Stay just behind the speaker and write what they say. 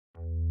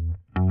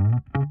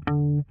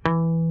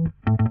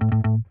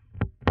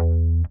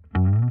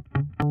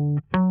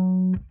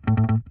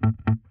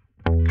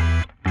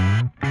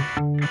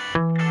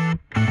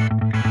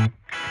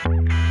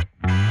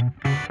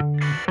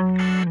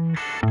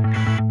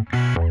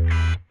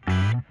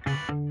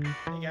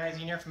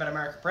Brent from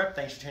Mid-America Prep.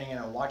 Thanks for tuning in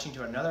and watching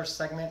to another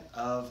segment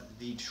of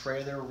the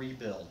trailer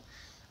rebuild.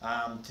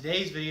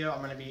 Today's video I'm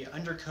going to be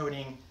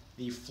undercoating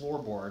the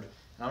floorboard,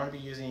 and I'm going to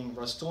be using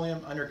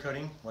Rust-Oleum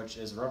undercoating, which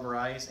is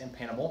rubberized and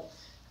paintable.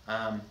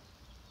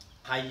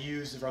 I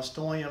used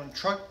Rust-Oleum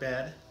truck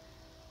bed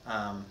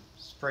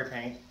spray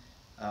paint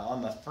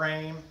on the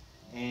frame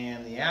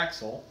and the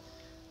axle,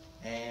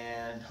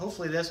 and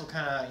hopefully this will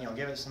kind of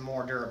give it some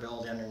more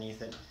durability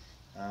underneath it.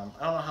 I don't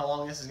know how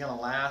long this is going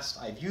to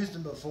last. I've used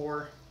them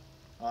before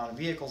on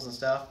vehicles and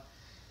stuff.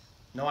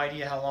 No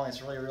idea how long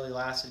it's really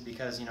lasted,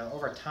 because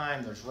over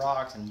time there's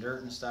rocks and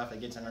dirt and stuff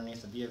that gets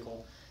underneath the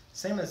vehicle.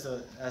 Same as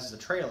the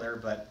trailer,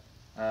 but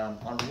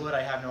on wood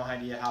I have no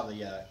idea how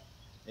the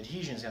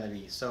adhesion is going to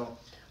be. So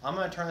I'm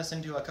going to turn this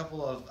into a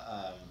couple of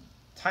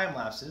time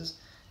lapses,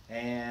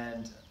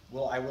 and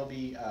I will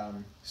be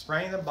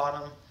spraying the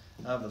bottom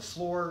of the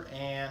floor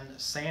and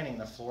sanding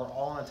the floor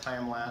all in a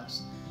time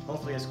lapse.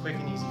 Hopefully it's quick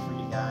and easy for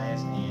you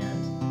guys,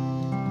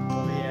 and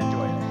hopefully you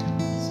enjoy it.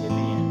 See you at the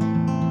end.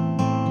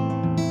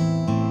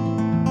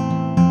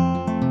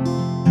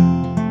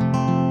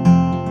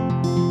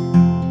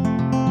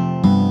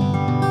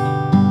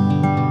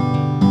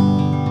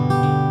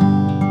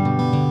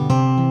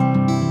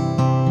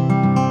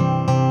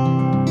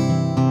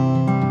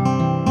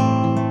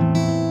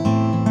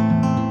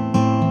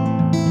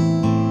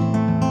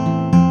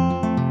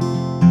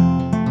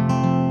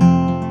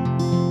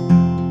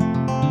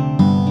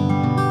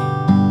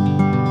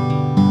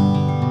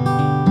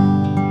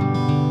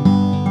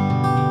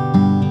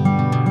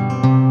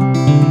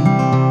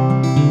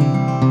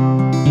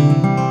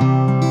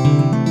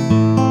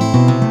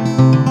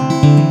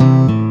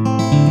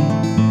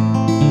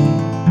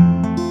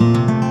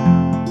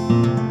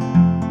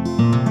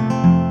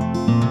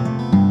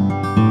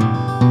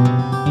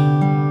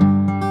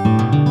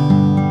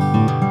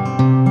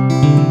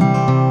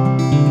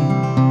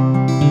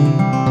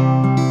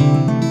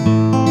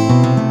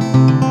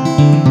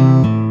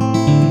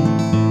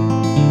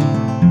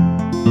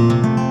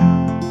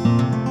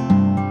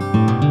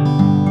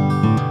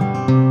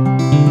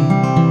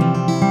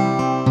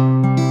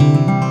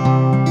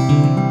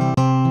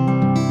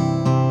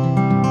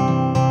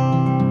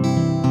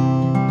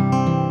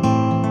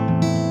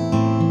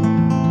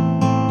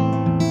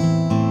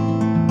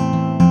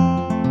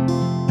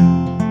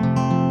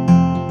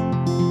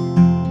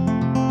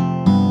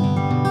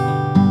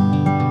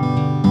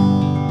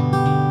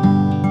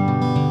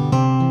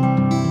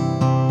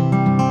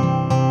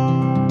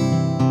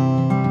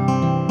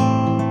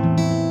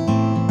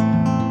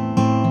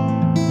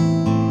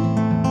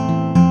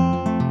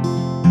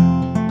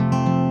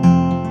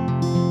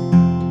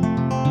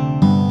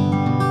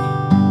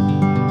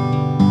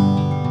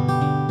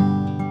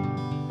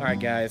 Alright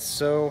guys,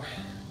 so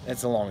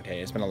it's a long day.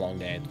 It's been a long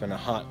day. It's been a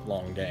hot,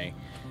 long day.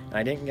 And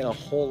I didn't get a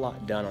whole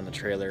lot done on the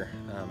trailer.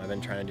 I've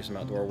been trying to do some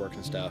outdoor work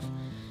and stuff.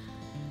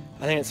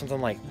 I think it's something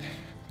like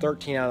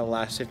 13 out of the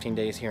last 15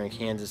 days here in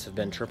Kansas have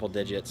been triple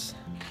digits.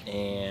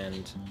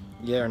 And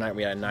the other night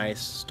we had a nice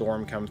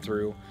storm come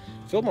through.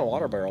 Filled my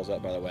water barrels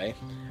up, by the way.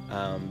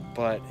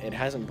 But it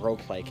hasn't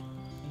broke like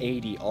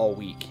 80 all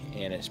week.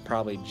 And it's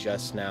probably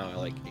just now at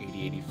like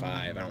 80,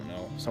 85, I don't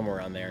know, somewhere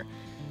around there.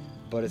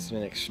 But it's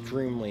been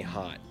extremely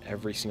hot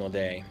every single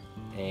day,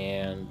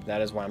 and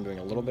that is why I'm doing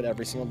a little bit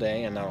every single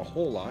day and not a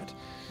whole lot.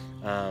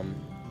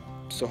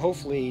 So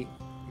hopefully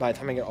by the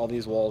time I get all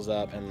these walls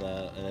up and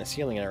the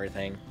ceiling and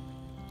everything,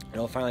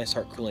 it'll finally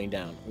start cooling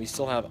down. We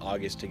still have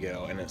August to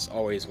go, and it's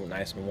always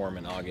nice and warm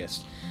in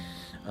August.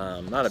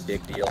 Not a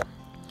big deal,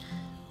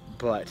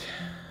 but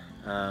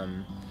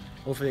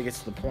hopefully it gets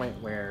to the point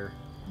where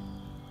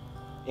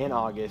in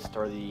August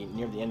or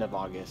near the end of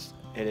August,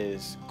 it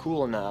is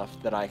cool enough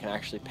that I can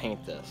actually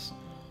paint this,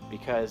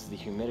 because the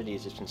humidity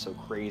has just been so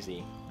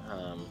crazy.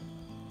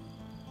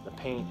 The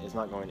paint is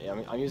not going to,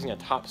 I'm using a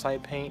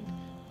topside paint,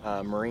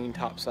 marine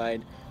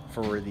topside,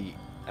 for the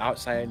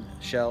outside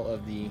shell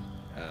of the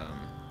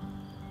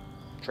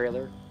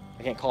trailer.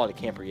 I can't call it a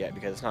camper yet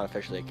because it's not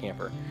officially a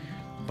camper,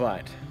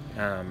 but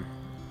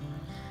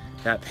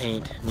that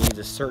paint needs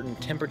a certain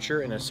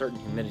temperature and a certain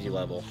humidity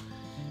level.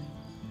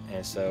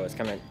 And so it's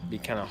going to be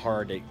kind of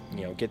hard to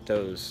get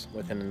those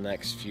within the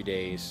next few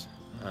days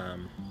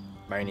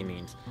by any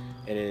means.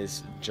 It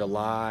is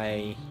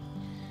July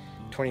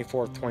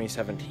 24th,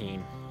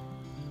 2017,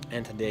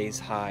 and today's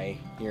high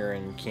here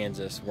in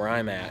Kansas, where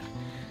I'm at,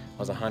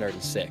 was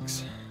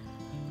 106.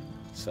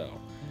 So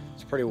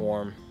it's pretty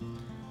warm.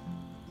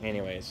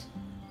 Anyways,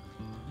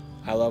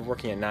 I love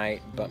working at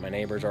night, but my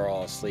neighbors are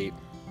all asleep.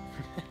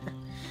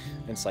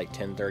 It's like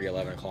 10:30,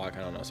 11 o'clock,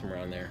 I don't know, somewhere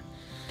around there.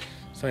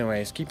 So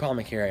anyways, keep calm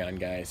and carry on,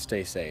 guys.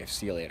 Stay safe.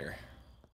 See you later.